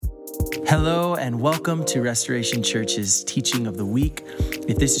Hello and welcome to Restoration Church's Teaching of the Week.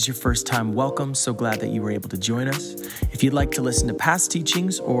 If this is your first time, welcome. So glad that you were able to join us. If you'd like to listen to past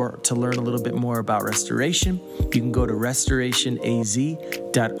teachings or to learn a little bit more about restoration, you can go to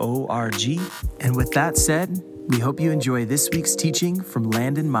restorationaz.org. And with that said, we hope you enjoy this week's teaching from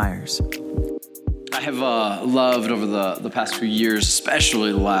Landon Myers. I have loved over the past few years,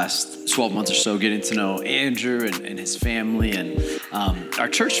 especially the last 12 months or so, getting to know Andrew and his family and our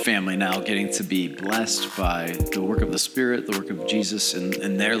church family now, getting to be blessed by the work of the Spirit, the work of Jesus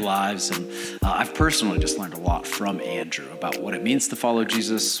in their lives. And I've personally just learned a lot from Andrew about what it means to follow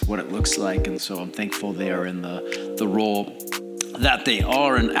Jesus, what it looks like. And so I'm thankful they are in the role that they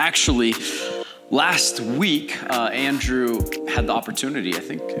are. And actually, last week, Andrew had the opportunity, I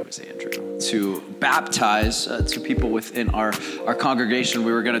think it was Andrew, to baptize two people within our congregation.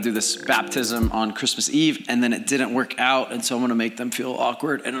 We were going to do this baptism on Christmas Eve, and then it didn't work out, and so I'm going to make them feel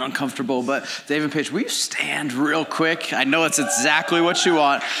awkward and uncomfortable. But Dave and Paige, will you stand real quick? I know it's exactly what you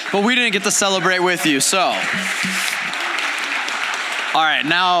want, but we didn't get to celebrate with you, so. All right,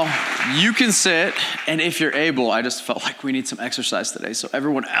 now you can sit, and if you're able, I just felt like we need some exercise today, so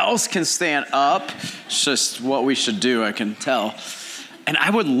everyone else can stand up. It's just what we should do, I can tell. And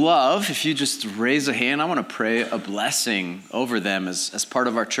I would love if you just raise a hand. I want to pray a blessing over them as part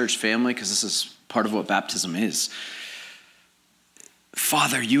of our church family, because this is part of what baptism is.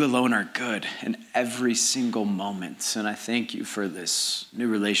 Father, you alone are good in every single moment, and I thank you for this new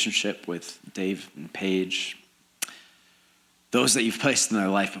relationship with Dave and Paige, those that you've placed in their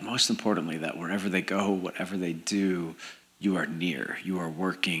life, but most importantly, that wherever they go, whatever they do, you are near, you are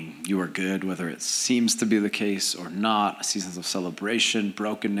working, you are good, whether it seems to be the case or not, seasons of celebration,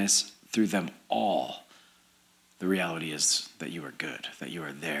 brokenness, through them all. The reality is that you are good, that you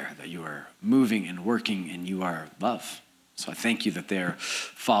are there, that you are moving and working, and you are love. So I thank you that they're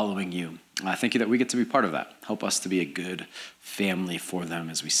following you. I thank you that we get to be part of that. Help us to be a good family for them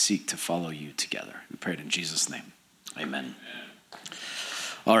as we seek to follow you together. We pray it in Jesus' name. Amen.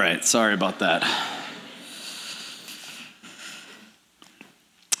 All right, sorry about that.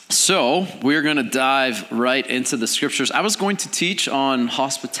 So we're going to dive right into the scriptures. I was going to teach on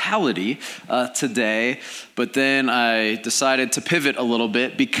hospitality today, but then I decided to pivot a little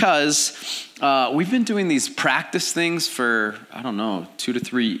bit because we've been doing these practice things for, 2 to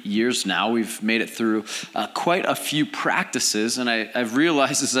 3 years now. We've made it through quite a few practices, and I've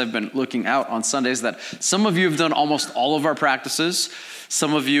realized as I've been looking out on Sundays that some of you have done almost all of our practices.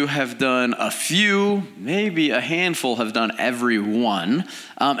 Some of you have done a few, maybe a handful have done every one.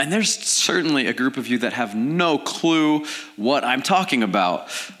 And there's certainly a group of you that have no clue what I'm talking about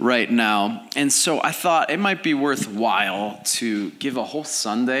right now. And so I thought it might be worthwhile to give a whole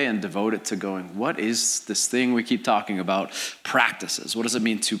Sunday and devote it to going, what is this thing we keep talking about? Practices. What does it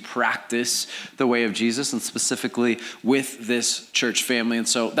mean to practice the way of Jesus, and specifically with this church family? And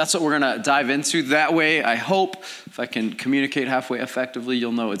so that's what we're going to dive into. That way, I hope, if I can communicate halfway effectively,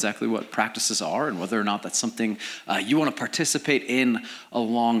 you'll know exactly what practices are and whether or not that's something you want to participate in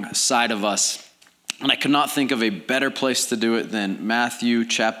alongside of us. And I could not think of a better place to do it than Matthew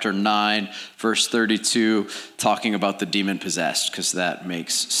chapter 9, verse 32, talking about the demon-possessed, because that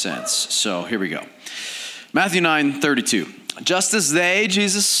makes sense. So here we go. Matthew 9:32. Just as they,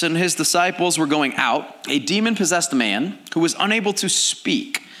 Jesus and his disciples, were going out, a demon-possessed man who was unable to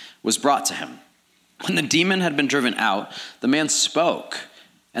speak was brought to him. When the demon had been driven out, the man spoke,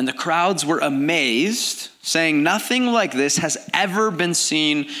 and the crowds were amazed, saying, "Nothing like this has ever been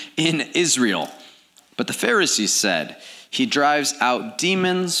seen in Israel." But the Pharisees said, "He drives out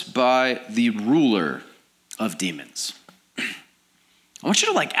demons by the ruler of demons." I want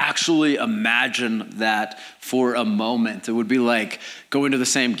you to actually imagine that for a moment. It would be like going to the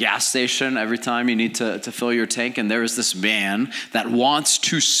same gas station every time you need to fill your tank, and there is this man that wants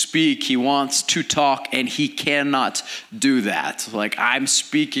to speak, he wants to talk, and he cannot do that. I'm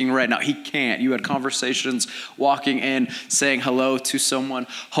speaking right now, he can't. You had conversations walking in, saying hello to someone,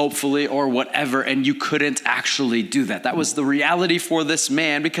 hopefully, or whatever, and you couldn't actually do that. That was the reality for this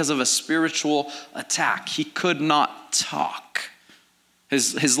man because of a spiritual attack. He could not talk.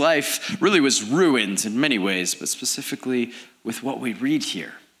 His life really was ruined in many ways, but specifically with what we read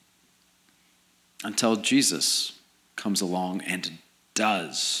here. Until Jesus comes along and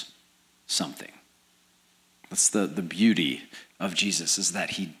does something. That's the beauty of Jesus, is that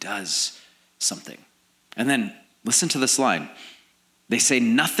he does something. And then listen to this line. They say,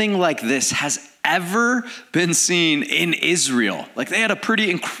 "Nothing like this has ever been seen in Israel." They had a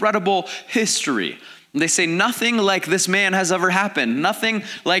pretty incredible history. They say nothing like this man has ever happened. Nothing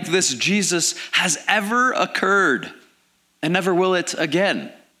like this Jesus has ever occurred, and never will it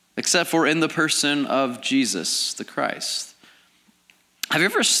again. except for in the person of Jesus, the Christ. Have you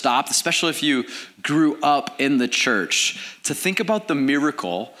ever stopped, especially if you grew up in the church, to think about the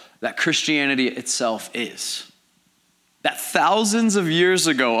miracle that Christianity itself is? That thousands of years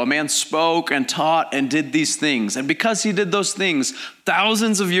ago, a man spoke and taught and did these things. And because he did those things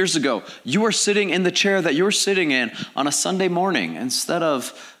thousands of years ago, you are sitting in the chair that you're sitting in on a Sunday morning instead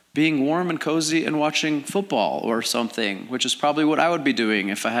of being warm and cozy and watching football or something, which is probably what I would be doing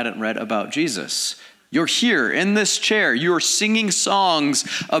if I hadn't read about Jesus. You're here in this chair. You're singing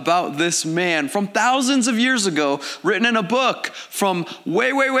songs about this man from thousands of years ago, written in a book from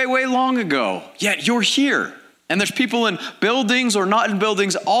way, way, way, way long ago. Yet you're here. And there's people in buildings or not in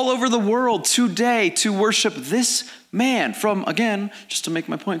buildings all over the world today to worship this man from, again, just to make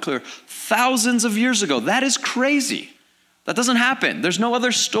my point clear, thousands of years ago. That is crazy. That doesn't happen. There's no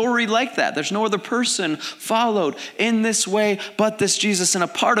other story like that. There's no other person followed in this way but this Jesus. And a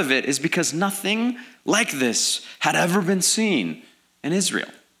part of it is because nothing like this had ever been seen in Israel.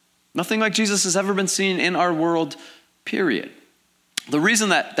 Nothing like Jesus has ever been seen in our world, period. The reason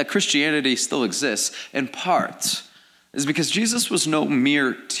that Christianity still exists, in part, is because Jesus was no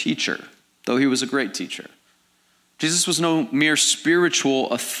mere teacher, though he was a great teacher. Jesus was no mere spiritual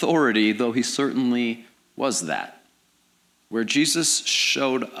authority, though he certainly was that. Where Jesus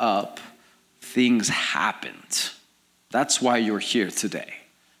showed up, things happened. That's why you're here today,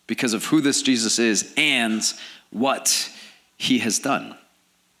 because of who this Jesus is and what he has done.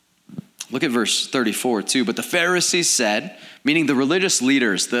 Look at verse 34 too. But the Pharisees said, meaning the religious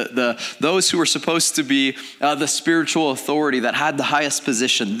leaders, those who were supposed to be the spiritual authority that had the highest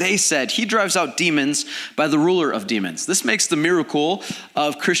position, they said, he drives out demons by the ruler of demons. This makes the miracle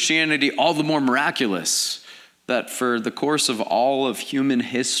of Christianity all the more miraculous, that for the course of all of human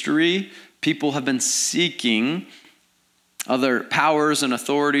history, people have been seeking other powers and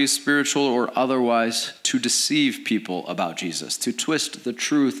authorities, spiritual or otherwise, to deceive people about Jesus, to twist the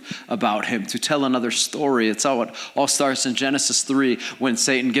truth about him, to tell another story. It's how it all starts in Genesis 3 when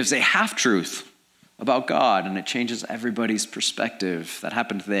Satan gives a half-truth about God, and it changes everybody's perspective. That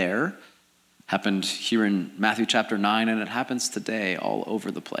happened there, happened here in Matthew chapter 9, and it happens today all over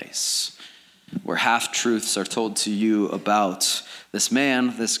the place, where half-truths are told to you about this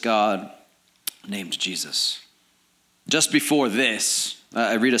man, this God named Jesus. Just before this,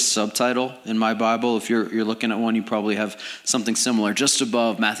 I read a subtitle in my Bible. If you're looking at one, you probably have something similar. Just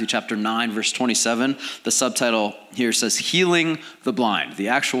above Matthew chapter 9, verse 27, the subtitle here says, healing the blind. The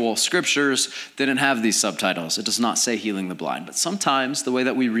actual scriptures didn't have these subtitles. It does not say healing the blind. But sometimes the way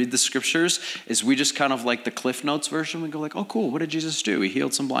that we read the scriptures is we just kind of like the Cliff Notes version. We go like, oh, cool, what did Jesus do? He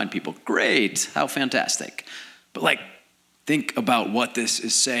healed some blind people. Great, how fantastic. But think about what this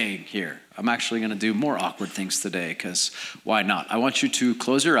is saying here. I'm actually going to do more awkward things today because why not? I want you to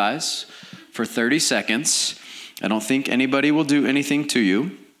close your eyes for 30 seconds. I don't think anybody will do anything to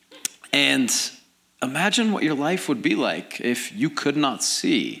you. And imagine what your life would be like if you could not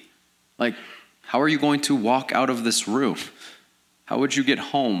see. How are you going to walk out of this room? How would you get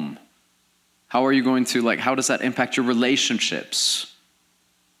home? How are you going to, how does that impact your relationships?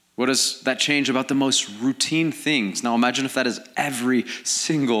 What does that change about the most routine things? Now imagine if that is every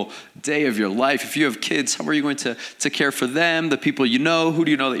single day of your life. If you have kids, how are you going to care for them, the people you know? Who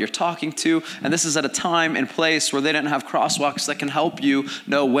do you know that you're talking to? And this is at a time and place where they didn't have crosswalks that can help you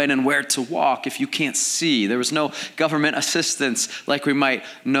know when and where to walk if you can't see. There was no government assistance like we might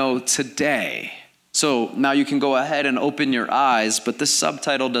know today. So now you can go ahead and open your eyes, but this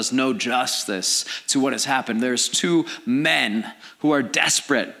subtitle does no justice to what has happened. There's two men who are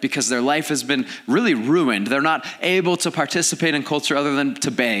desperate because their life has been really ruined. They're not able to participate in culture other than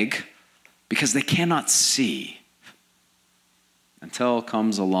to beg because they cannot see until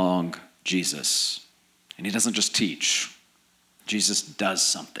comes along Jesus. And he doesn't just teach. Jesus does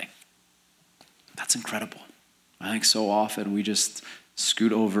something. That's incredible. I think so often we just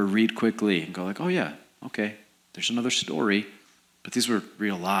scoot over, read quickly, and go oh yeah, okay, there's another story. But these were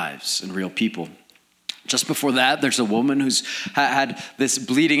real lives and real people. Just before that, there's a woman who's had this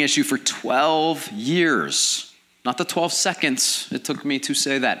bleeding issue for 12 years. Not the 12 seconds it took me to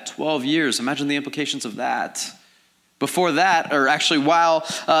say that. 12 years. Imagine the implications of that. Before that, or actually while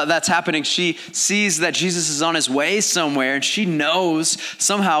that's happening, she sees that Jesus is on his way somewhere, and she knows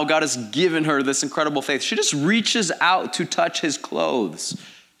somehow God has given her this incredible faith. She just reaches out to touch his clothes.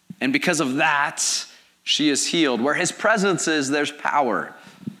 And because of that, she is healed. Where his presence is, there's power.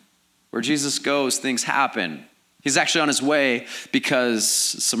 Where Jesus goes, things happen. He's actually on his way because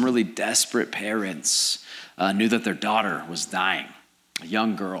some really desperate parents knew that their daughter was dying. A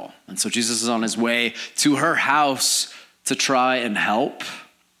young girl. And so Jesus is on his way to her house to try and help.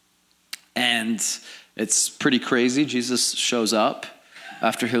 And it's pretty crazy. Jesus shows up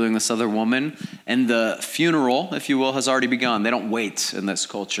after healing this other woman, and the funeral, if you will, has already begun. They don't wait in this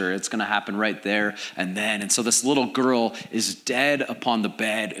culture. It's going to happen right there and then. And so this little girl is dead upon the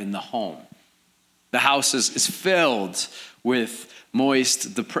bed in the home. The house is filled with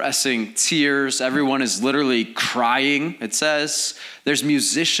moist, depressing tears. Everyone is literally crying, it says. There's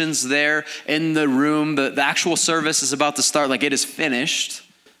musicians there in the room. The actual service is about to start, like it is finished.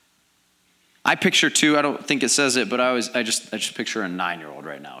 I picture too, I don't think it says it, but I just picture a 9-year-old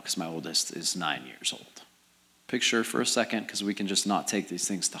right now because my oldest is 9 years old. Picture for a second, because we can just not take these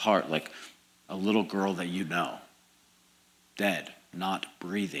things to heart, like a little girl that you know, dead, not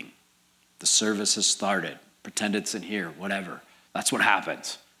breathing. The service has started. Pretend it's in here, whatever. That's what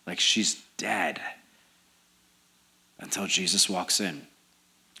happens. Like she's dead. Until Jesus walks in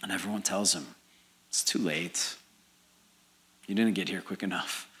and everyone tells him, it's too late. You didn't get here quick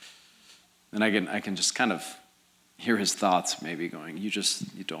enough. And I can just kind of hear his thoughts maybe going, you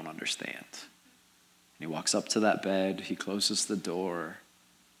don't understand. And he walks up to that bed, he closes the door,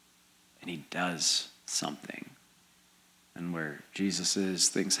 and he does something. And where Jesus is,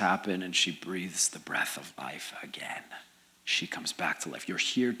 things happen, and she breathes the breath of life again. She comes back to life. You're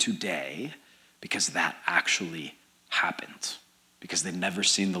here today because that actually happened, because they've never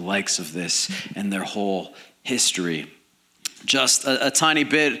seen the likes of this in their whole history. Just a tiny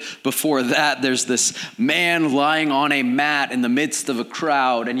bit before that, there's this man lying on a mat in the midst of a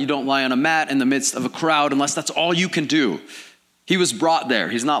crowd, and you don't lie on a mat in the midst of a crowd unless that's all you can do. He was brought there.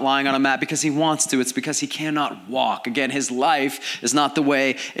 He's not lying on a mat because he wants to. It's because he cannot walk. Again, his life is not the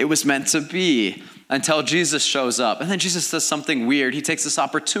way it was meant to be until Jesus shows up. And then Jesus does something weird. He takes this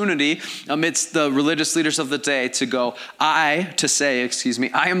opportunity amidst the religious leaders of the day to go, I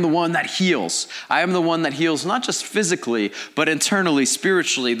am the one that heals. I am the one that heals not just physically, but internally,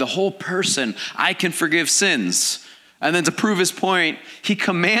 spiritually, the whole person. I can forgive sins. And then to prove his point, he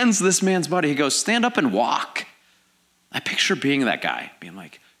commands this man's body. He goes, stand up and walk. I picture being that guy, being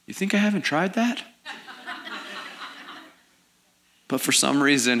like, you think I haven't tried that? But for some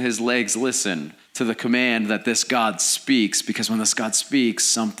reason, his legs listen to the command that this God speaks, because when this God speaks,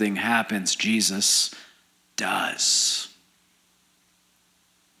 something happens. Jesus does.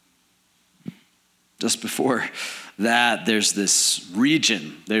 Just before that, there's this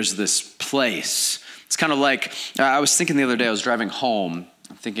region, there's this place. It's kind of like, I was thinking the other day, I was driving home,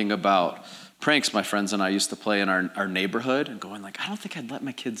 thinking about pranks my friends and I used to play in our neighborhood, and going like, I don't think I'd let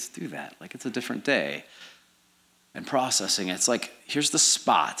my kids do that. Like, it's a different day. And processing it. It's like, here's the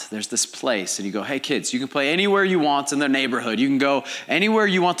spot. There's this place. And you go, hey, kids, you can play anywhere you want in the neighborhood. You can go anywhere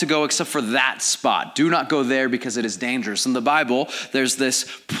you want to go except for that spot. Do not go there because it is dangerous. In the Bible, there's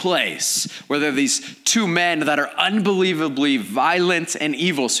this place where there are these two men that are unbelievably violent and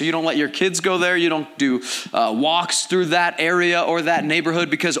evil. So you don't let your kids go there. You don't do walks through that area or that neighborhood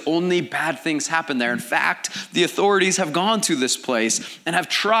because only bad things happen there. In fact, the authorities have gone to this place and have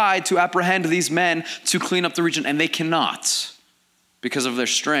tried to apprehend these men to clean up the region, and they cannot, because of their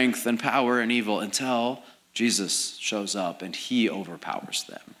strength and power and evil, until Jesus shows up and he overpowers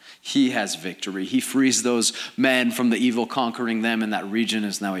them. He has victory. He frees those men from the evil, conquering them, and that region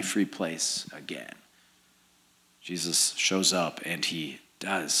is now a free place again. Jesus shows up and he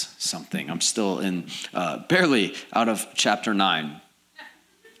does something. I'm still in barely out of chapter 9.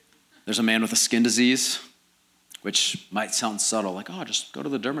 There's a man with a skin disease, which might sound subtle, like, oh, just go to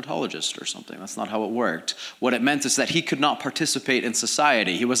the dermatologist or something. That's not how it worked. What it meant is that he could not participate in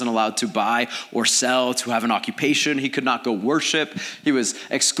society. He wasn't allowed to buy or sell, to have an occupation. He could not go worship. He was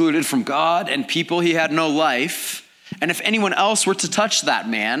excluded from God and people. He had no life. And if anyone else were to touch that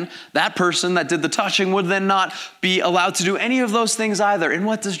man, that person that did the touching would then not be allowed to do any of those things either. And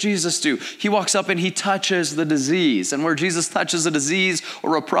what does Jesus do? He walks up and he touches the disease. And where Jesus touches a disease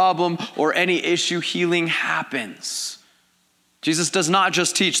or a problem or any issue, healing happens. Jesus does not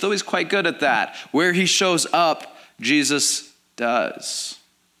just teach, though he's quite good at that. Where he shows up, Jesus does.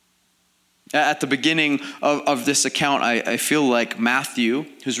 At the beginning of this account, I feel like Matthew,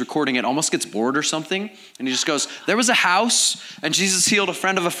 who's recording it, almost gets bored or something. And he just goes, there was a house, and Jesus healed a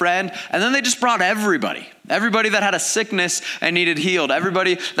friend of a friend. And then they just brought everybody that had a sickness and needed healed.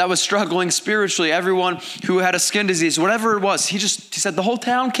 Everybody that was struggling spiritually. Everyone who had a skin disease, whatever it was. He said the whole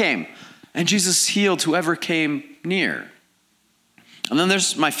town came. And Jesus healed whoever came near. And then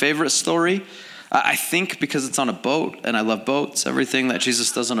there's my favorite story. I think because it's on a boat, and I love boats, everything that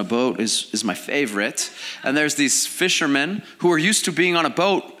Jesus does on a boat is my favorite. And there's these fishermen who are used to being on a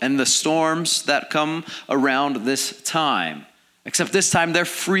boat and the storms that come around this time. Except this time they're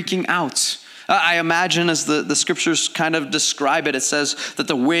freaking out. I imagine as the scriptures kind of describe it, it says that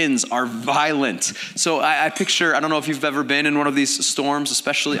the winds are violent. So I picture, I don't know if you've ever been in one of these storms,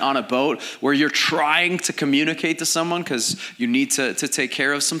 especially on a boat, where you're trying to communicate to someone because you need to take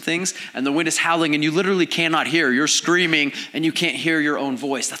care of some things, and the wind is howling and you literally cannot hear. You're screaming and you can't hear your own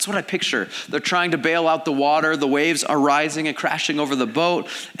voice. That's what I picture. They're trying to bail out the water. The waves are rising and crashing over the boat,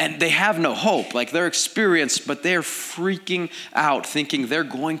 and they have no hope. Like, they're experienced, but they're freaking out, thinking they're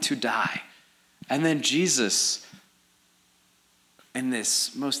going to die. And then Jesus, in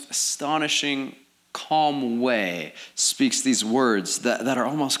this most astonishing, calm way, speaks these words that are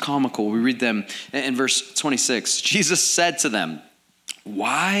almost comical. We read them in verse 26. Jesus said to them,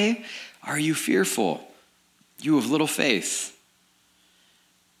 "Why are you fearful, you of little faith?"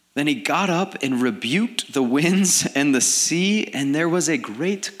 Then he got up and rebuked the winds and the sea, and there was a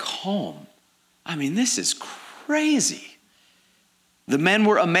great calm. I mean, this is crazy. The men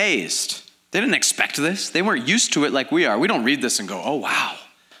were amazed. They didn't expect this. They weren't used to it like we are. We don't read this and go, "Oh, wow,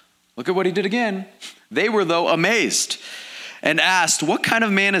 look at what he did again." They were, though, amazed and asked, "What kind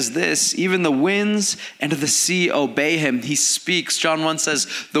of man is this? Even the winds and the sea obey him." He speaks. John 1 says,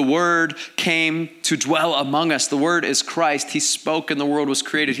 "The word came to dwell among us." The word is Christ. He spoke and the world was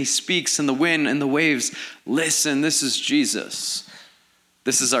created. He speaks and the wind and the waves listen. This is Jesus.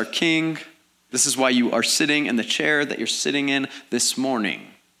 This is our King. This is why you are sitting in the chair that you're sitting in this morning.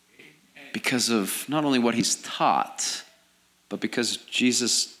 Because of not only what he's taught, but because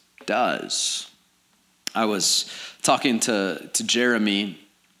Jesus does. I was talking to Jeremy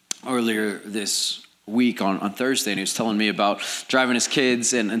earlier this week on Thursday, and he was telling me about driving his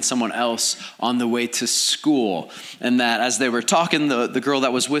kids and someone else on the way to school. And that as they were talking, the girl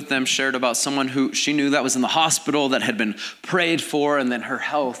that was with them shared about someone who she knew that was in the hospital that had been prayed for, and then her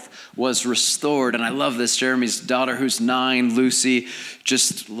health was restored. And I love this. Jeremy's daughter, who's 9, Lucy,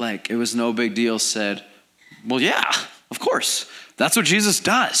 just like it was no big deal, said, "Well, yeah, of course. That's what Jesus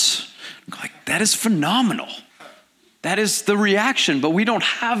does." I'm like, that is phenomenal. That is the reaction, but we don't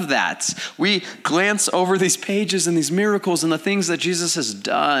have that. We glance over these pages and these miracles and the things that Jesus has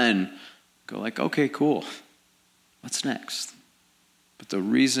done. Go like, okay, cool. What's next? But the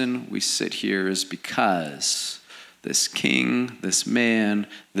reason we sit here is because this King, this man,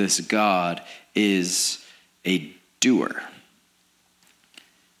 this God is a doer.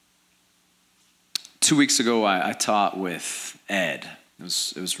 2 weeks ago, I taught with Ed. It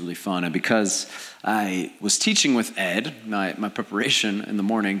was really fun. And because I was teaching with Ed, my preparation in the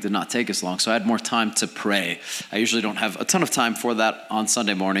morning did not take as long, so I had more time to pray. I usually don't have a ton of time for that on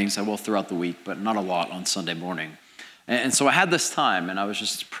Sunday mornings. I will throughout the week, but not a lot on Sunday morning. And so I had this time, and I was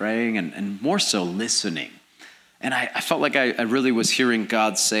just praying and more so listening. And I felt like I really was hearing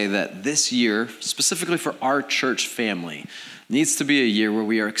God say that this year, specifically for our church family, needs to be a year where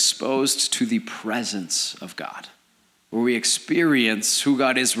we are exposed to the presence of God, where we experience who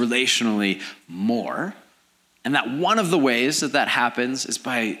God is relationally more. And that one of the ways that happens is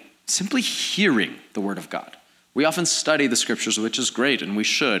by simply hearing the word of God. We often study the scriptures, which is great, and we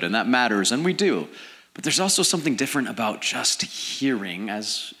should, and that matters, and we do. But there's also something different about just hearing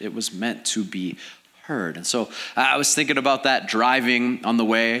as it was meant to be heard. And so I was thinking about that driving on the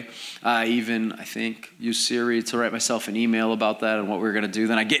way. I think, used Siri to write myself an email about that and what we were going to do.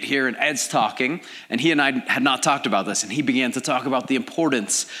 Then I get here and Ed's talking, and he and I had not talked about this, and he began to talk about the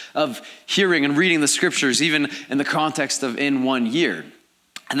importance of hearing and reading the scriptures, even in the context of in 1 year.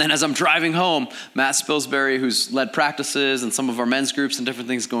 And then as I'm driving home, Matt Spilsbury, who's led practices and some of our men's groups and different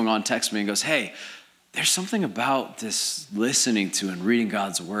things going on, texts me and goes, "Hey, there's something about this listening to and reading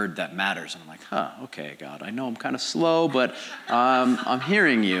God's word that matters." And I'm like, okay, God, I know I'm kind of slow, but I'm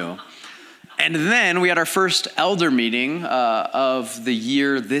hearing you. And then we had our first elder meeting of the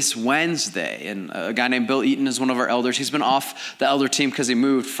year this Wednesday. And a guy named Bill Eaton is one of our elders. He's been off the elder team because he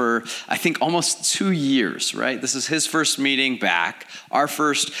moved for, I think, almost 2 years, right? This is his first meeting back, our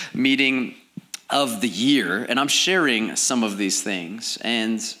first meeting of the year. And I'm sharing some of these things.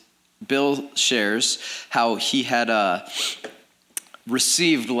 And Bill shares how he had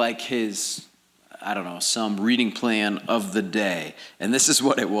received like his, some reading plan of the day. And this is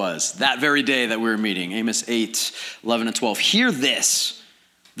what it was. That very day that we were meeting, Amos 8, 11 and 12. "Hear this,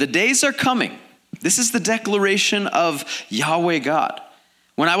 the days are coming." This is the declaration of Yahweh God.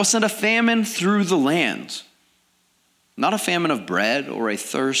 "When I will send a famine through the land, not a famine of bread or a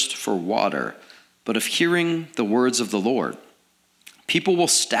thirst for water, but of hearing the words of the Lord. People will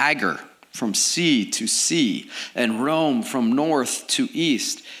stagger from sea to sea and roam from north to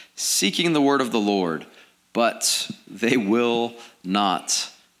east, seeking the word of the Lord, but they will not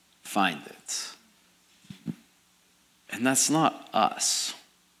find it." And that's not us.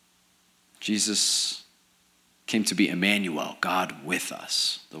 Jesus came to be Emmanuel, God with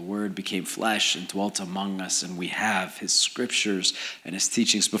us. The Word became flesh and dwelt among us, and we have his scriptures and his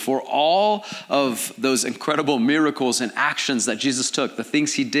teachings. Before all of those incredible miracles and actions that Jesus took, the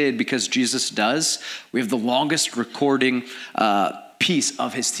things he did because Jesus does, we have the longest recording piece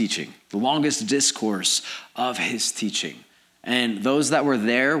of his teaching, the longest discourse of his teaching. And those that were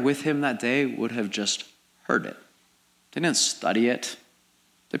there with him that day would have just heard it. They didn't study it.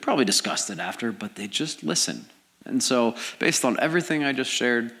 They probably discussed it after, but they just listened. And so based on everything I just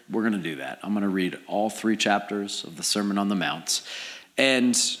shared, we're going to do that. I'm going to read all 3 chapters of the Sermon on the Mount.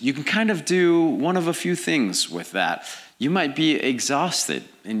 And you can kind of do one of a few things with that. You might be exhausted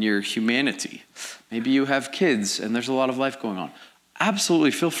in your humanity. Maybe you have kids and there's a lot of life going on.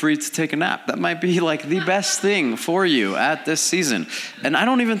 Absolutely feel free to take a nap. That might be like the best thing for you at this season. And I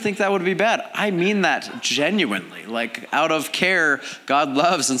don't even think that would be bad. I mean that genuinely. Like out of care, God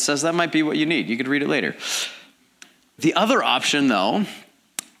loves and says that might be what you need. You could read it later. The other option, though,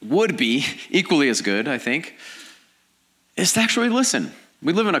 would be equally as good, I think, is to actually listen.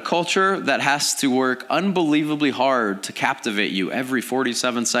 We live in a culture that has to work unbelievably hard to captivate you every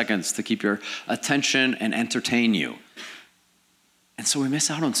 47 seconds to keep your attention and entertain you. And so we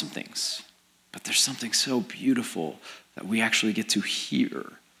miss out on some things. But there's something so beautiful that we actually get to hear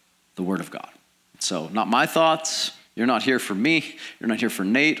the Word of God. So not my thoughts. You're not here for me. You're not here for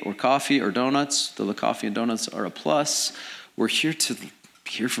Nate or coffee or donuts, though the coffee and donuts are a plus. We're here to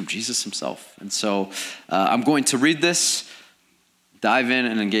hear from Jesus himself. And so I'm going to read this, dive in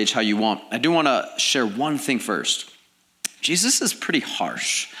and engage how you want. I do want to share one thing first. Jesus is pretty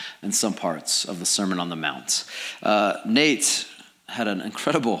harsh in some parts of the Sermon on the Mount. Nate had an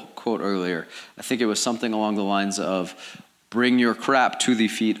incredible quote earlier. I think it was something along the lines of, bring your crap to the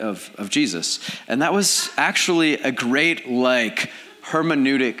feet of Jesus. And that was actually a great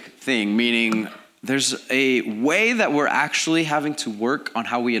hermeneutic thing, meaning there's a way that we're actually having to work on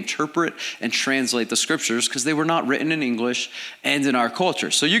how we interpret and translate the scriptures because they were not written in English and in our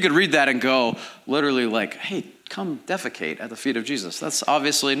culture. So you could read that and go literally hey, come defecate at the feet of Jesus. That's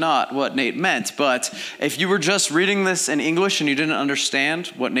obviously not what Nate meant, but if you were just reading this in English and you didn't understand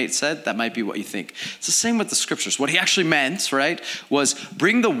what Nate said, that might be what you think. It's the same with the scriptures. What he actually meant, right, was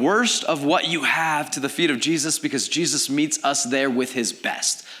bring the worst of what you have to the feet of Jesus because Jesus meets us there with his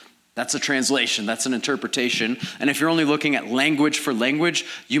best. That's a translation. That's an interpretation. And if you're only looking at language for language,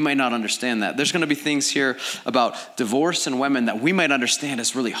 you might not understand that. There's going to be things here about divorce and women that we might understand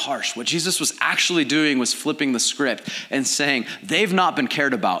as really harsh. What Jesus was actually doing was flipping the script and saying, they've not been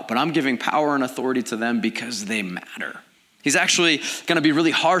cared about, but I'm giving power and authority to them because they matter. He's actually going to be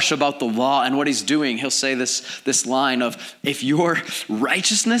really harsh about the law and what he's doing. He'll say this line of, if your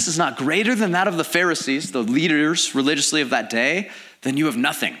righteousness is not greater than that of the Pharisees, the leaders religiously of that day, then you have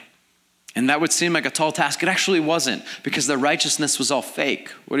nothing. And that would seem like a tall task. It actually wasn't, because their righteousness was all fake.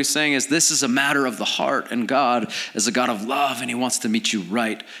 What he's saying is this is a matter of the heart, and God is a God of love, and he wants to meet you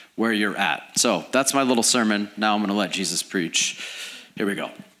right where you're at. So that's my little sermon. Now I'm going to let Jesus preach. Here we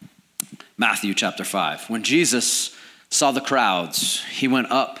go. Matthew chapter 5. When Jesus saw the crowds, he went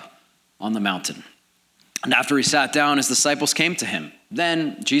up on the mountain. And after he sat down, his disciples came to him.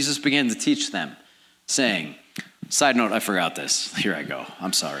 Then Jesus began to teach them, saying, side note, I forgot this. Here I go.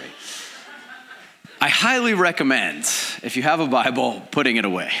 I'm sorry. I highly recommend, if you have a Bible, putting it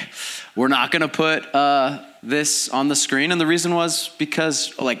away. We're not going to put this on the screen. And the reason was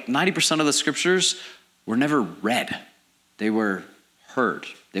because 90% of the scriptures were never read. They were heard.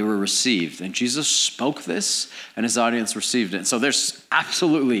 They were received. And Jesus spoke this, and his audience received it. And so there's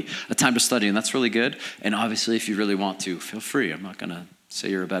absolutely a time to study, and that's really good. And obviously, if you really want to, feel free. I'm not going to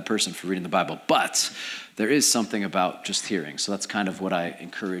say you're a bad person for reading the Bible. But there is something about just hearing. So that's kind of what I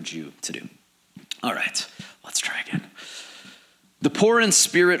encourage you to do. All right, let's try again. The poor in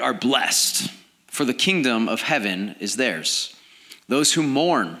spirit are blessed, for the kingdom of heaven is theirs. Those who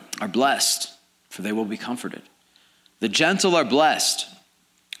mourn are blessed, for they will be comforted. The gentle are blessed,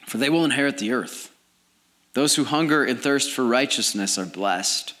 for they will inherit the earth. Those who hunger and thirst for righteousness are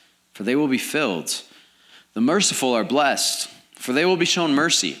blessed, for they will be filled. The merciful are blessed, for they will be shown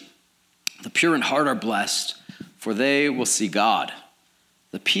mercy. The pure in heart are blessed, for they will see God.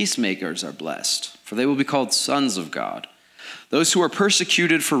 The peacemakers are blessed, for they will be called sons of God. Those who are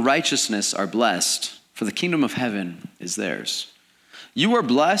persecuted for righteousness are blessed, for the kingdom of heaven is theirs. You are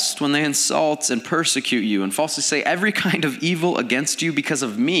blessed when they insult and persecute you and falsely say every kind of evil against you because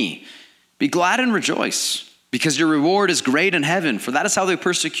of me. Be glad and rejoice, because your reward is great in heaven, for that is how they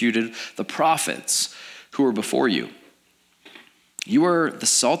persecuted the prophets who were before you. You are the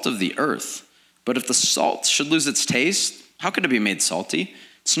salt of the earth, but if the salt should lose its taste, how can it be made salty?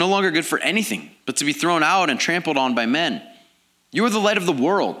 It's no longer good for anything but to be thrown out and trampled on by men. You are the light of the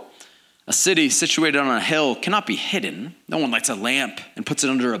world. A city situated on a hill cannot be hidden. No one lights a lamp and puts it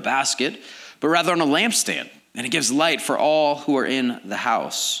under a basket, but rather on a lampstand, and it gives light for all who are in the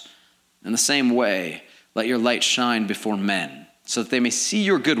house. In the same way, let your light shine before men, so that they may see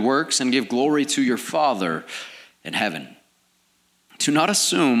your good works and give glory to your Father in heaven. Do not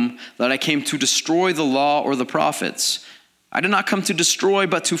assume that I came to destroy the law or the prophets. I did not come to destroy,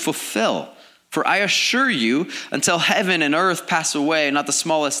 but to fulfill. For I assure you, until heaven and earth pass away, not the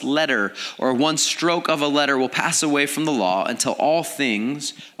smallest letter or one stroke of a letter will pass away from the law until all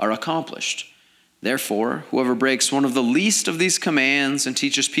things are accomplished. Therefore, whoever breaks one of the least of these commands and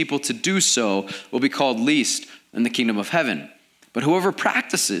teaches people to do so will be called least in the kingdom of heaven. But whoever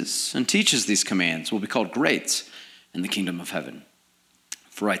practices and teaches these commands will be called great in the kingdom of heaven.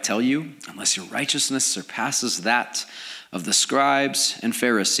 For I tell you, unless your righteousness surpasses that of the scribes and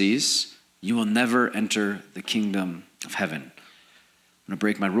Pharisees, you will never enter the kingdom of heaven. I'm going to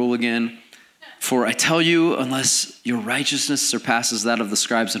break my rule again. For I tell you, unless your righteousness surpasses that of the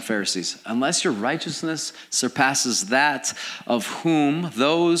scribes and Pharisees, unless your righteousness surpasses that of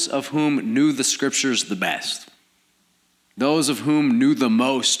those of whom knew the scriptures the best, those of whom knew the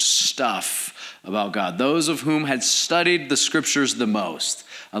most stuff about God, those of whom had studied the scriptures the most,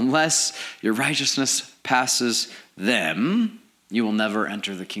 unless your righteousness passes them, you will never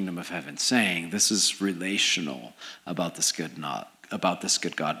enter the kingdom of heaven. Saying this is relational about this good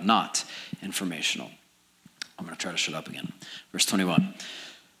God, not informational. I'm going to try to shut up again. Verse 21.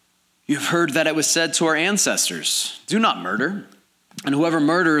 You have heard that it was said to our ancestors, do not murder, and whoever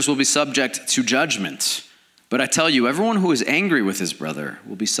murders will be subject to judgment. But I tell you, everyone who is angry with his brother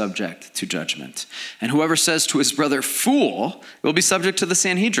will be subject to judgment. And whoever says to his brother, fool, will be subject to the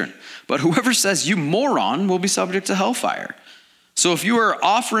Sanhedrin. But whoever says, you moron, will be subject to hellfire. So if you are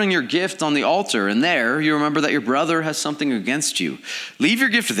offering your gift on the altar and there you remember that your brother has something against you, leave your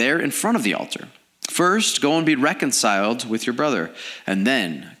gift there in front of the altar. First, go and be reconciled with your brother, and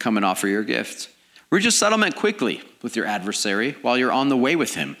then come and offer your gift. Reach a settlement quickly with your adversary while you're on the way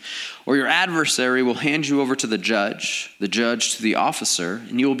with him, or your adversary will hand you over to the judge to the officer,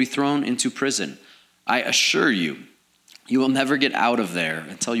 and you will be thrown into prison. I assure you, you will never get out of there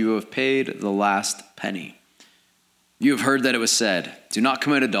until you have paid the last penny. You have heard that it was said, do not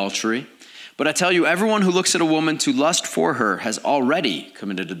commit adultery. But I tell you, everyone who looks at a woman to lust for her has already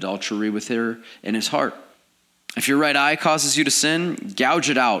committed adultery with her in his heart. If your right eye causes you to sin, gouge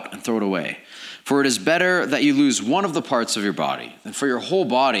it out and throw it away. For it is better that you lose one of the parts of your body than for your whole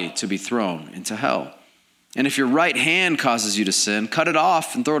body to be thrown into hell. And if your right hand causes you to sin, cut it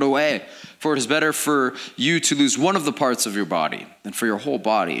off and throw it away. For it is better for you to lose one of the parts of your body than for your whole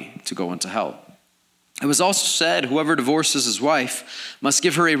body to go into hell. It was also said, whoever divorces his wife must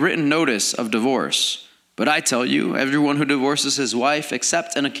give her a written notice of divorce. But I tell you, everyone who divorces his wife,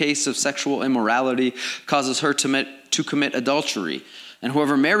 except in a case of sexual immorality, causes her to commit adultery. And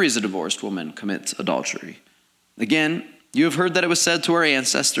whoever marries a divorced woman commits adultery. Again, you have heard that it was said to our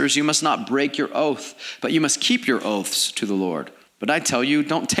ancestors, you must not break your oath, but you must keep your oaths to the Lord. But I tell you,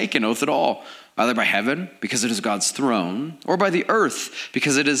 don't take an oath at all, either by heaven, because it is God's throne, or by the earth,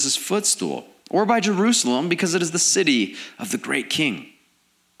 because it is his footstool, or by Jerusalem, because it is the city of the great king.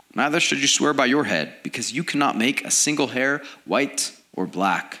 Neither should you swear by your head, because you cannot make a single hair white or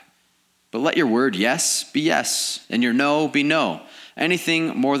black. But let your word yes be yes, and your no be no. Anything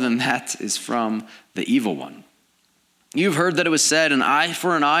more than that is from the evil one. You've heard that it was said, an eye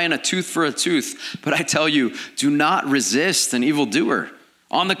for an eye and a tooth for a tooth. But I tell you, do not resist an evildoer.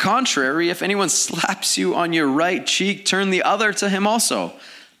 On the contrary, if anyone slaps you on your right cheek, turn the other to him also.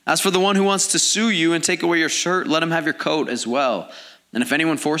 As for the one who wants to sue you and take away your shirt, let him have your coat as well. And if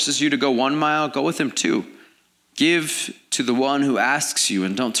anyone forces you to go 1 mile, go with him 2. Give to the one who asks you,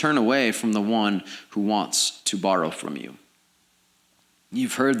 and don't turn away from the one who wants to borrow from you.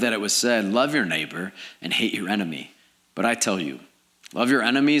 You've heard that it was said, love your neighbor and hate your enemy. But I tell you, love your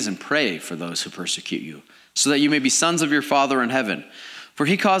enemies and pray for those who persecute you, so that you may be sons of your Father in heaven. For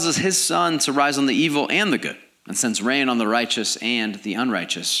he causes his sun to rise on the evil and the good, and sends rain on the righteous and the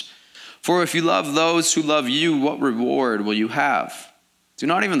unrighteous. For if you love those who love you, what reward will you have? Do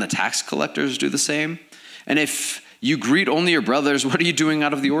not even the tax collectors do the same? And if you greet only your brothers, what are you doing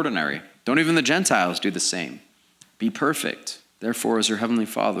out of the ordinary? Don't even the Gentiles do the same? Be perfect, therefore, as your heavenly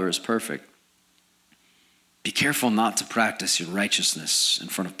Father is perfect. Be careful not to practice your righteousness in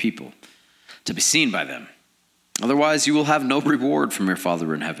front of people, to be seen by them. Otherwise, you will have no reward from your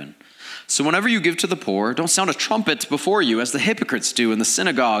Father in heaven. So whenever you give to the poor, don't sound a trumpet before you, as the hypocrites do in the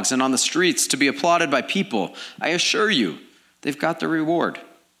synagogues and on the streets, to be applauded by people. I assure you, they've got their reward.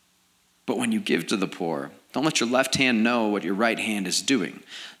 But when you give to the poor, don't let your left hand know what your right hand is doing,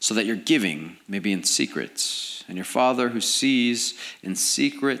 so that your giving may be in secret, and your Father who sees in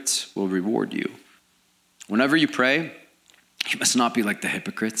secret will reward you. Whenever you pray, you must not be like the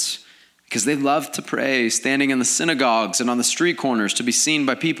hypocrites, because they love to pray, standing in the synagogues and on the street corners to be seen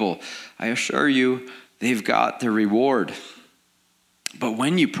by people. I assure you, they've got their reward. But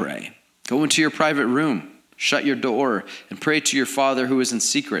when you pray, go into your private room, shut your door, and pray to your Father who is in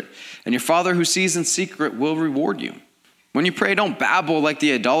secret. And your Father who sees in secret will reward you. When you pray, don't babble like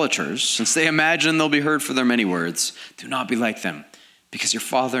the idolaters, since they imagine they'll be heard for their many words. Do not be like them, because your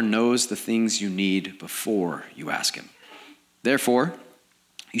Father knows the things you need before you ask him. Therefore,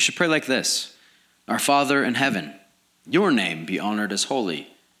 you should pray like this: Our Father in heaven, your name be honored as holy.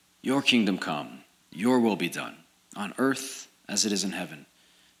 Your kingdom come, your will be done, on earth as it is in heaven.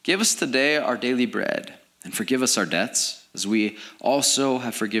 Give us today our daily bread, and forgive us our debts, as we also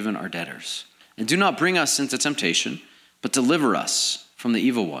have forgiven our debtors. And do not bring us into temptation, but deliver us from the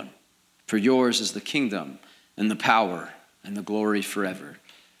evil one. For yours is the kingdom, and the power, and the glory forever.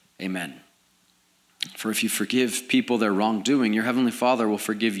 Amen. For if you forgive people their wrongdoing, your heavenly Father will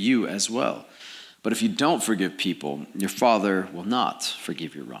forgive you as well. But if you don't forgive people, your Father will not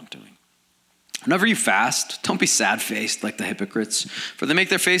forgive your wrongdoing. Whenever you fast, don't be sad-faced like the hypocrites, for they make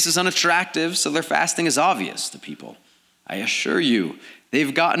their faces unattractive, so their fasting is obvious to people. I assure you,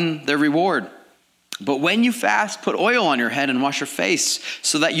 they've gotten their reward. But when you fast, put oil on your head and wash your face,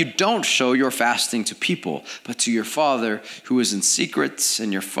 so that you don't show your fasting to people, but to your Father who is in secret,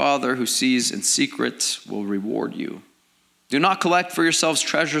 and your Father who sees in secret will reward you. Do not collect for yourselves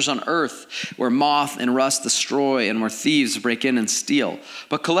treasures on earth, where moth and rust destroy, and where thieves break in and steal.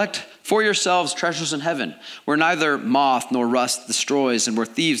 But collect for yourselves treasures in heaven, where neither moth nor rust destroys, and where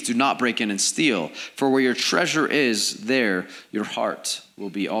thieves do not break in and steal. For where your treasure is, there your heart will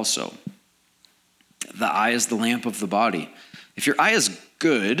be also. The eye is the lamp of the body. If your eye is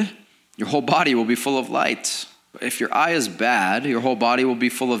good, your whole body will be full of light. But if your eye is bad, your whole body will be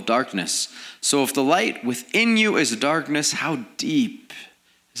full of darkness. So if the light within you is darkness, how deep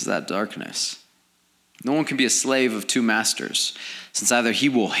is that darkness? No one can be a slave of two masters, since either he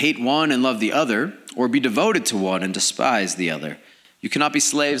will hate one and love the other, or be devoted to one and despise the other. You cannot be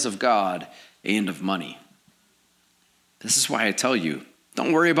slaves of God and of money. This is why I tell you,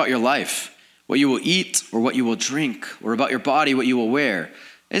 don't worry about your life, what you will eat or what you will drink, or about your body, what you will wear.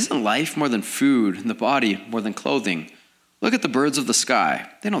 Isn't life more than food, and the body more than clothing? Look at the birds of the sky.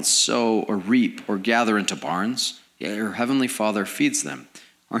 They don't sow or reap or gather into barns, yet your heavenly Father feeds them.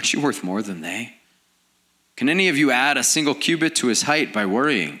 Aren't you worth more than they? Can any of you add a single cubit to his height by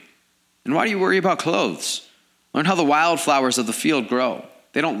worrying? And why do you worry about clothes? Learn how the wildflowers of the field grow.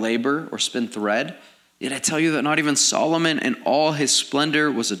 They don't labor or spin thread. Yet I tell you that not even Solomon in all his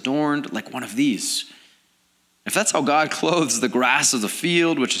splendor was adorned like one of these. If that's how God clothes the grass of the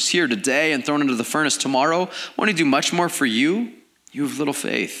field, which is here today and thrown into the furnace tomorrow, won't he do much more for you? You have little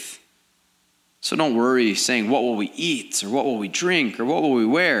faith. So don't worry, saying, what will we eat, or what will we drink, or what will we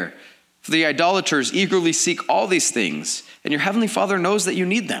wear? For the idolaters eagerly seek all these things, and your heavenly Father knows that you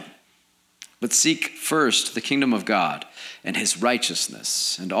need them. But seek first the kingdom of God and his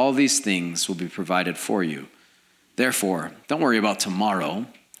righteousness, and all these things will be provided for you. Therefore, don't worry about tomorrow,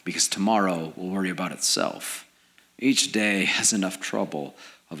 because tomorrow will worry about itself. Each day has enough trouble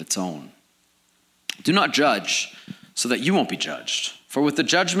of its own. Do not judge, so that you won't be judged. For with the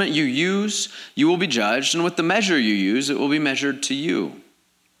judgment you use, you will be judged, and with the measure you use, it will be measured to you.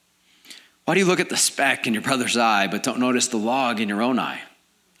 Why do you look at the speck in your brother's eye, but don't notice the log in your own eye?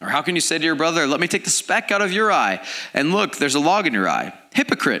 Or how can you say to your brother, let me take the speck out of your eye, and look, there's a log in your eye?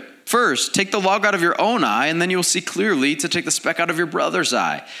 Hypocrite, first take the log out of your own eye, and then you will see clearly to take the speck out of your brother's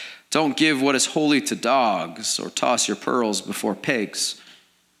eye. Don't give what is holy to dogs, or toss your pearls before pigs,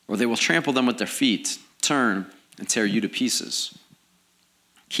 or they will trample them with their feet, turn, and tear you to pieces.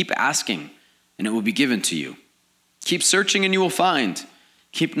 Keep asking, and it will be given to you. Keep searching, and you will find.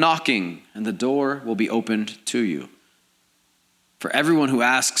 Keep knocking, and the door will be opened to you. For everyone who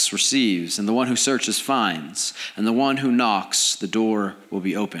asks receives, and the one who searches finds, and the one who knocks, the door will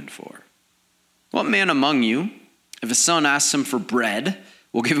be opened for. What man among you, if his son asks him for bread,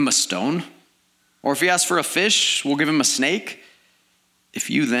 will give him a stone? Or if he asks for a fish, will give him a snake? If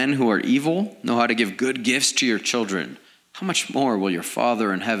you then, who are evil, know how to give good gifts to your children, how much more will your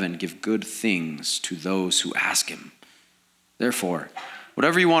Father in heaven give good things to those who ask him? Therefore,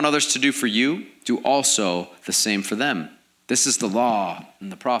 whatever you want others to do for you, do also the same for them. This is the law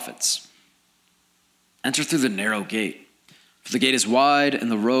and the prophets. Enter through the narrow gate. For the gate is wide and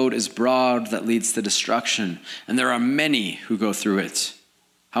the road is broad that leads to destruction, and there are many who go through it.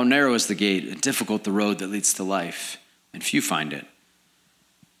 How narrow is the gate and difficult the road that leads to life, and few find it.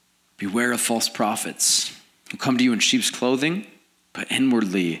 Beware of false prophets who come to you in sheep's clothing, but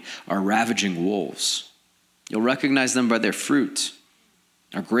inwardly are ravaging wolves. You'll recognize them by their fruit.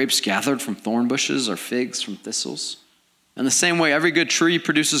 Are grapes gathered from thorn bushes or figs from thistles? In the same way, every good tree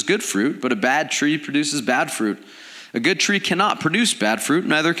produces good fruit, but a bad tree produces bad fruit. A good tree cannot produce bad fruit,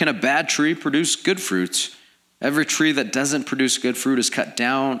 neither can a bad tree produce good fruit. Every tree that doesn't produce good fruit is cut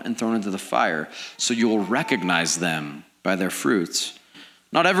down and thrown into the fire, so you will recognize them by their fruits.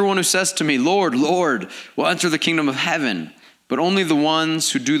 Not everyone who says to me, Lord, Lord, will enter the kingdom of heaven, but only the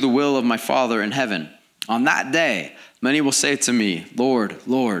ones who do the will of my Father in heaven. On that day, many will say to me, Lord,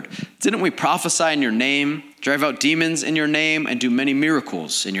 Lord, didn't we prophesy in your name, drive out demons in your name, and do many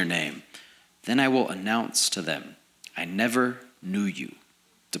miracles in your name? Then I will announce to them, I never knew you.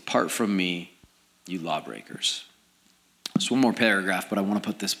 Depart from me, you lawbreakers. There's one more paragraph, but I want to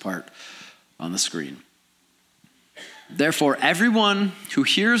put this part on the screen. Therefore, everyone who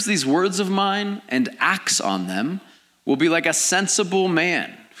hears these words of mine and acts on them will be like a sensible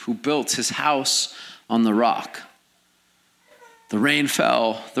man who built his house on the rock. The rain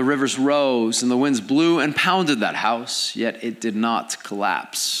fell, the rivers rose, and the winds blew and pounded that house, yet it did not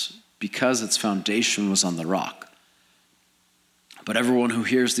collapse because its foundation was on the rock. But everyone who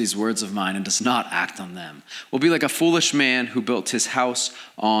hears these words of mine and does not act on them will be like a foolish man who built his house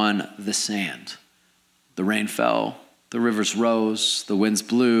on the sand. The rain fell, the rivers rose, the winds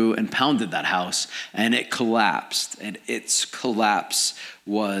blew and pounded that house, and it collapsed, and its collapse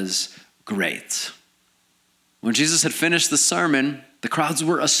was great. When Jesus had finished the sermon, the crowds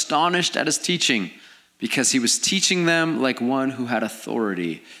were astonished at his teaching because he was teaching them like one who had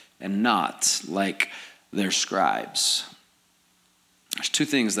authority and not like their scribes. There's two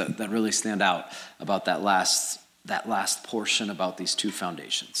things that really stand out about that last portion about these two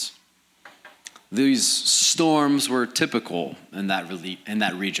foundations. These storms were typical in that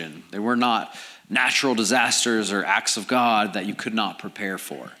region. They were not natural disasters or acts of God that you could not prepare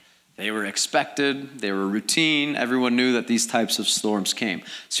for. They were expected, they were routine. Everyone knew that these types of storms came.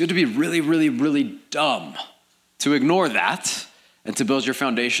 So you had to be really, really, really dumb to ignore that and to build your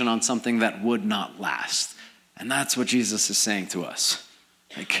foundation on something that would not last. And that's what Jesus is saying to us.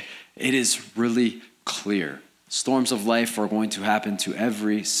 Like, it is really clear. Storms of life are going to happen to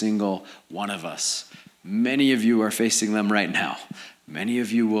every single one of us. Many of you are facing them right now. Many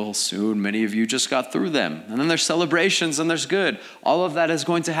of you will soon. Many of you just got through them. And then there's celebrations and there's good. All of that is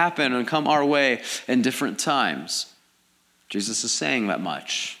going to happen and come our way in different times. Jesus is saying that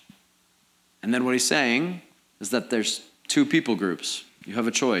much. And then what he's saying is that there's two people groups. You have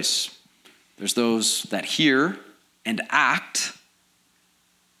a choice. There's those that hear and act.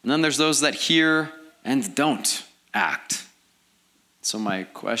 And then there's those that hear and don't act. So my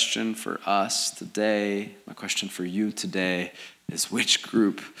question for us today, my question for you today is, which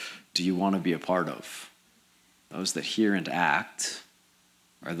group do you want to be a part of? Those that hear and act,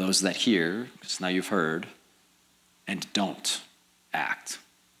 or those that hear, because now you've heard, and don't act?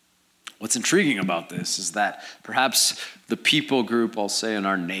 What's intriguing about this is that perhaps the people group, I'll say, in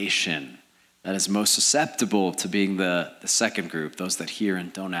our nation that is most susceptible to being the second group, those that hear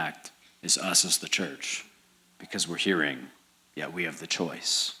and don't act, is us as the church, because we're hearing, yet we have the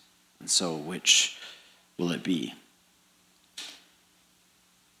choice. And so which will it be?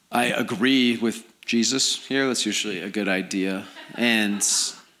 I agree with Jesus here. That's usually a good idea. And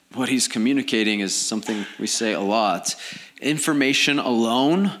what he's communicating is something we say a lot. Information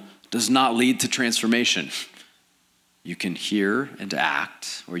alone does not lead to transformation. You can hear and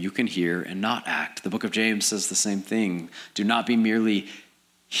act, or you can hear and not act. The book of James says the same thing. Do not be merely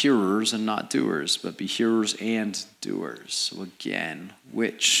hearers and not doers, but be hearers and doers. So again,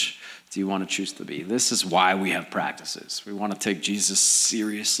 which do you want to choose to be? This is why we have practices. We want to take Jesus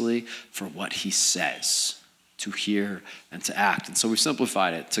seriously for what he says, to hear and to act. And so we've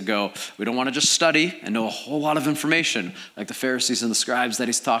simplified it to go, we don't want to just study and know a whole lot of information like the Pharisees and the scribes that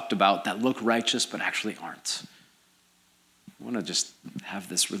he's talked about that look righteous but actually aren't. We want to just have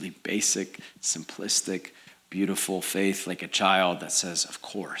this really basic, simplistic, beautiful faith like a child that says, of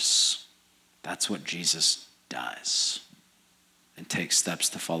course, that's what Jesus does, and take steps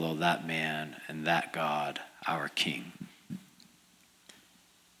to follow that man and that God, our King.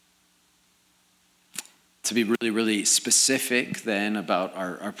 To be really, really specific then about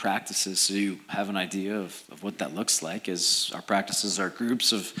our practices, so you have an idea of what that looks like, is our practices are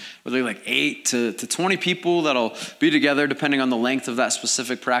groups of really like 8 to 20 people that'll be together depending on the length of that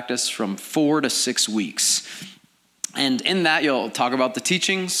specific practice from 4 to 6 weeks. And in that, you'll talk about the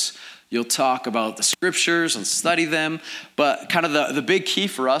teachings, You'll talk about the scriptures and study them. But kind of the big key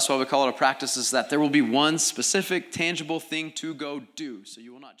for us, why we call it a practice, is that there will be one specific, tangible thing to go do. So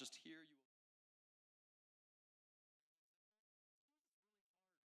you will not just hear.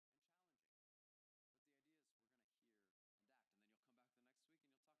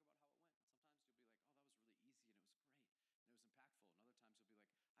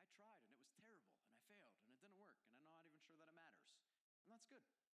 That's good.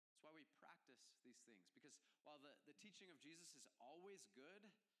 That's why we practice these things. Because while the teaching of Jesus is always good,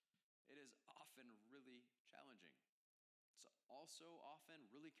 it is often really challenging. It's also often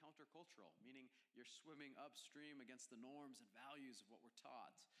really countercultural, meaning you're swimming upstream against the norms and values of what we're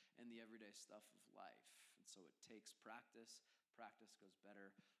taught in the everyday stuff of life. And so it takes practice. Practice goes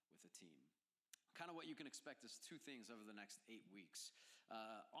better with a team. Kind of what you can expect is two things over the next 8 weeks.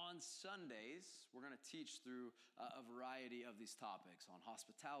 On Sundays, we're going to teach through a variety of these topics on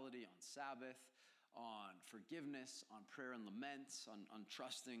hospitality, on Sabbath, on forgiveness, on prayer and lament, on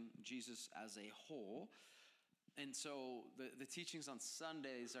trusting Jesus as a whole. And so the teachings on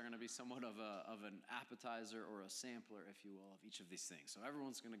Sundays are going to be somewhat of an appetizer or a sampler, if you will, of each of these things. So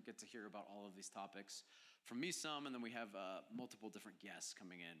everyone's going to get to hear about all of these topics from me some, and then we have multiple different guests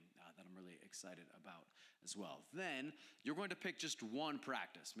coming in that I'm really excited about as well. Then you're going to pick just one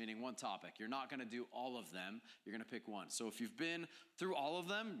practice, meaning one topic. You're not going to do all of them. You're going to pick one. So if you've been through all of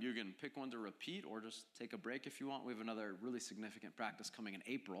them, you can pick one to repeat or just take a break if you want. We have another really significant practice coming in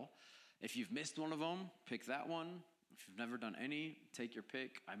April. If you've missed one of them, pick that one. If you've never done any, take your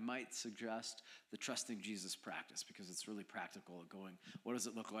pick. I might suggest the Trusting Jesus practice because it's really practical at going, what does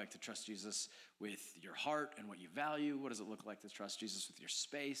it look like to trust Jesus with your heart and what you value? What does it look like to trust Jesus with your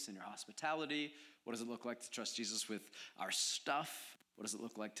space and your hospitality? What does it look like to trust Jesus with our stuff? What does it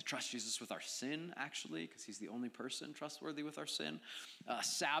look like to trust Jesus with our sin, actually, because he's the only person trustworthy with our sin?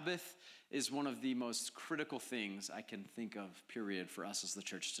 Sabbath is one of the most critical things I can think of, period, for us as the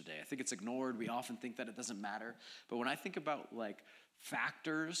church today. I think it's ignored. We often think that it doesn't matter. But when I think about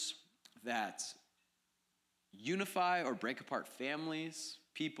factors that unify or break apart families,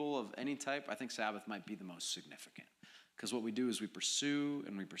 people of any type, I think Sabbath might be the most significant. Because what we do is we pursue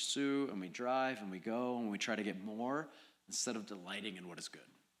and we pursue and we drive and we go and we try to get more instead of delighting in what is good.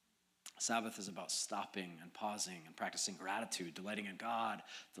 Sabbath is about stopping and pausing and practicing gratitude, delighting in God,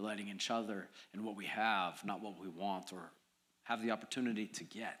 delighting in each other, and what we have, not what we want or have the opportunity to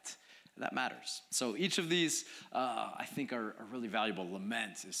get. That matters. So each of these, I think, are really valuable.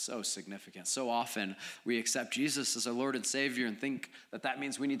 Lament is so significant. So often we accept Jesus as our Lord and Savior and think that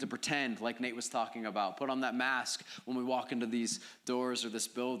means we need to pretend, like Nate was talking about, put on that mask when we walk into these doors or this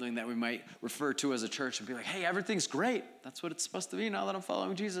building that we might refer to as a church and be like, hey, everything's great. That's what it's supposed to be now that I'm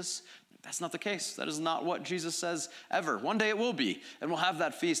following Jesus. That's not the case. That is not what Jesus says ever. One day it will be, and we'll have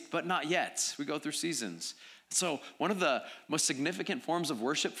that feast, but not yet. We go through seasons. So one of the most significant forms of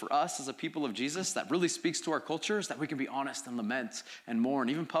worship for us as a people of Jesus that really speaks to our culture is that we can be honest and lament and mourn,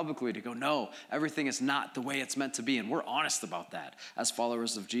 even publicly, to go, no, everything is not the way it's meant to be. And we're honest about that as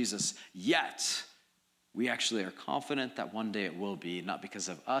followers of Jesus. Yet, we actually are confident that one day it will be, not because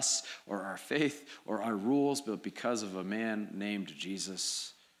of us or our faith or our rules, but because of a man named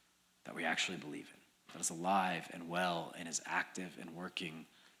Jesus that we actually believe in, that is alive and well and is active and working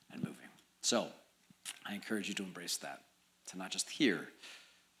and moving. So, I encourage you to embrace that, to not just hear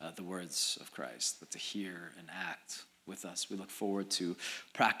the words of Christ, but to hear and act with us. We look forward to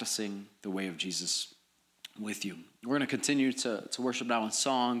practicing the way of Jesus with you. We're going to continue to worship now in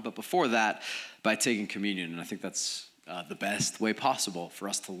song, but before that, by taking communion. And I think that's the best way possible for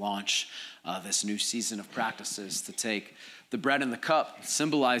us to launch this new season of practices, to take the bread and the cup,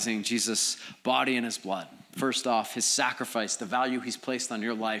 symbolizing Jesus' body and his blood. First off, his sacrifice, the value he's placed on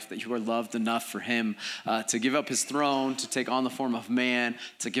your life, that you are loved enough for him to give up his throne, to take on the form of man,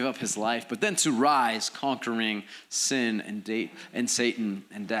 to give up his life, but then to rise, conquering sin and Satan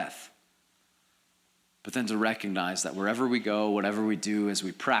and death. But then to recognize that wherever we go, whatever we do, as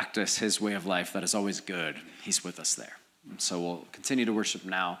we practice his way of life, that is always good, he's with us there. And so we'll continue to worship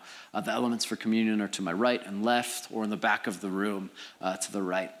now. The elements for communion are to my right and left, or in the back of the room to the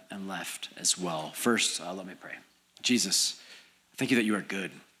right and left as well. First, let me pray. Jesus, thank you that you are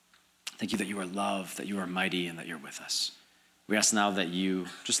good. Thank you that you are love, that you are mighty, and that you're with us. We ask now that you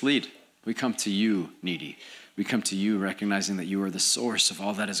just lead. We come to you needy. We come to you recognizing that you are the source of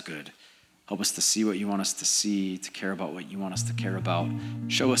all that is good. Help us to see what you want us to see, to care about what you want us to care about.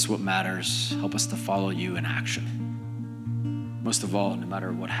 Show us what matters. Help us to follow you in action. Most of all, no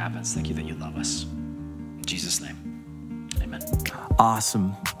matter what happens, thank you that you love us. In Jesus' name, amen.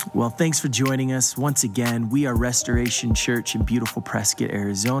 Awesome. Well, thanks for joining us. Once again, we are Restoration Church in beautiful Prescott,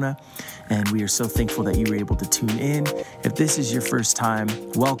 Arizona, and we are so thankful that you were able to tune in. If this is your first time,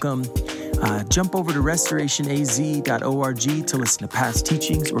 welcome. Jump over to restorationaz.org to listen to past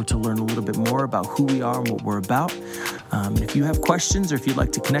teachings or to learn a little bit more about who we are and what we're about. If you have questions or if you'd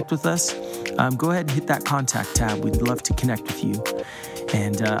like to connect with us, go ahead and hit that contact tab. We'd love to connect with you.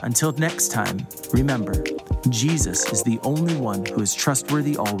 And until next time, remember, Jesus is the only one who is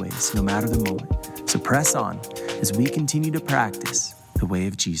trustworthy always, no matter the moment. So press on as we continue to practice the way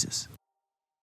of Jesus.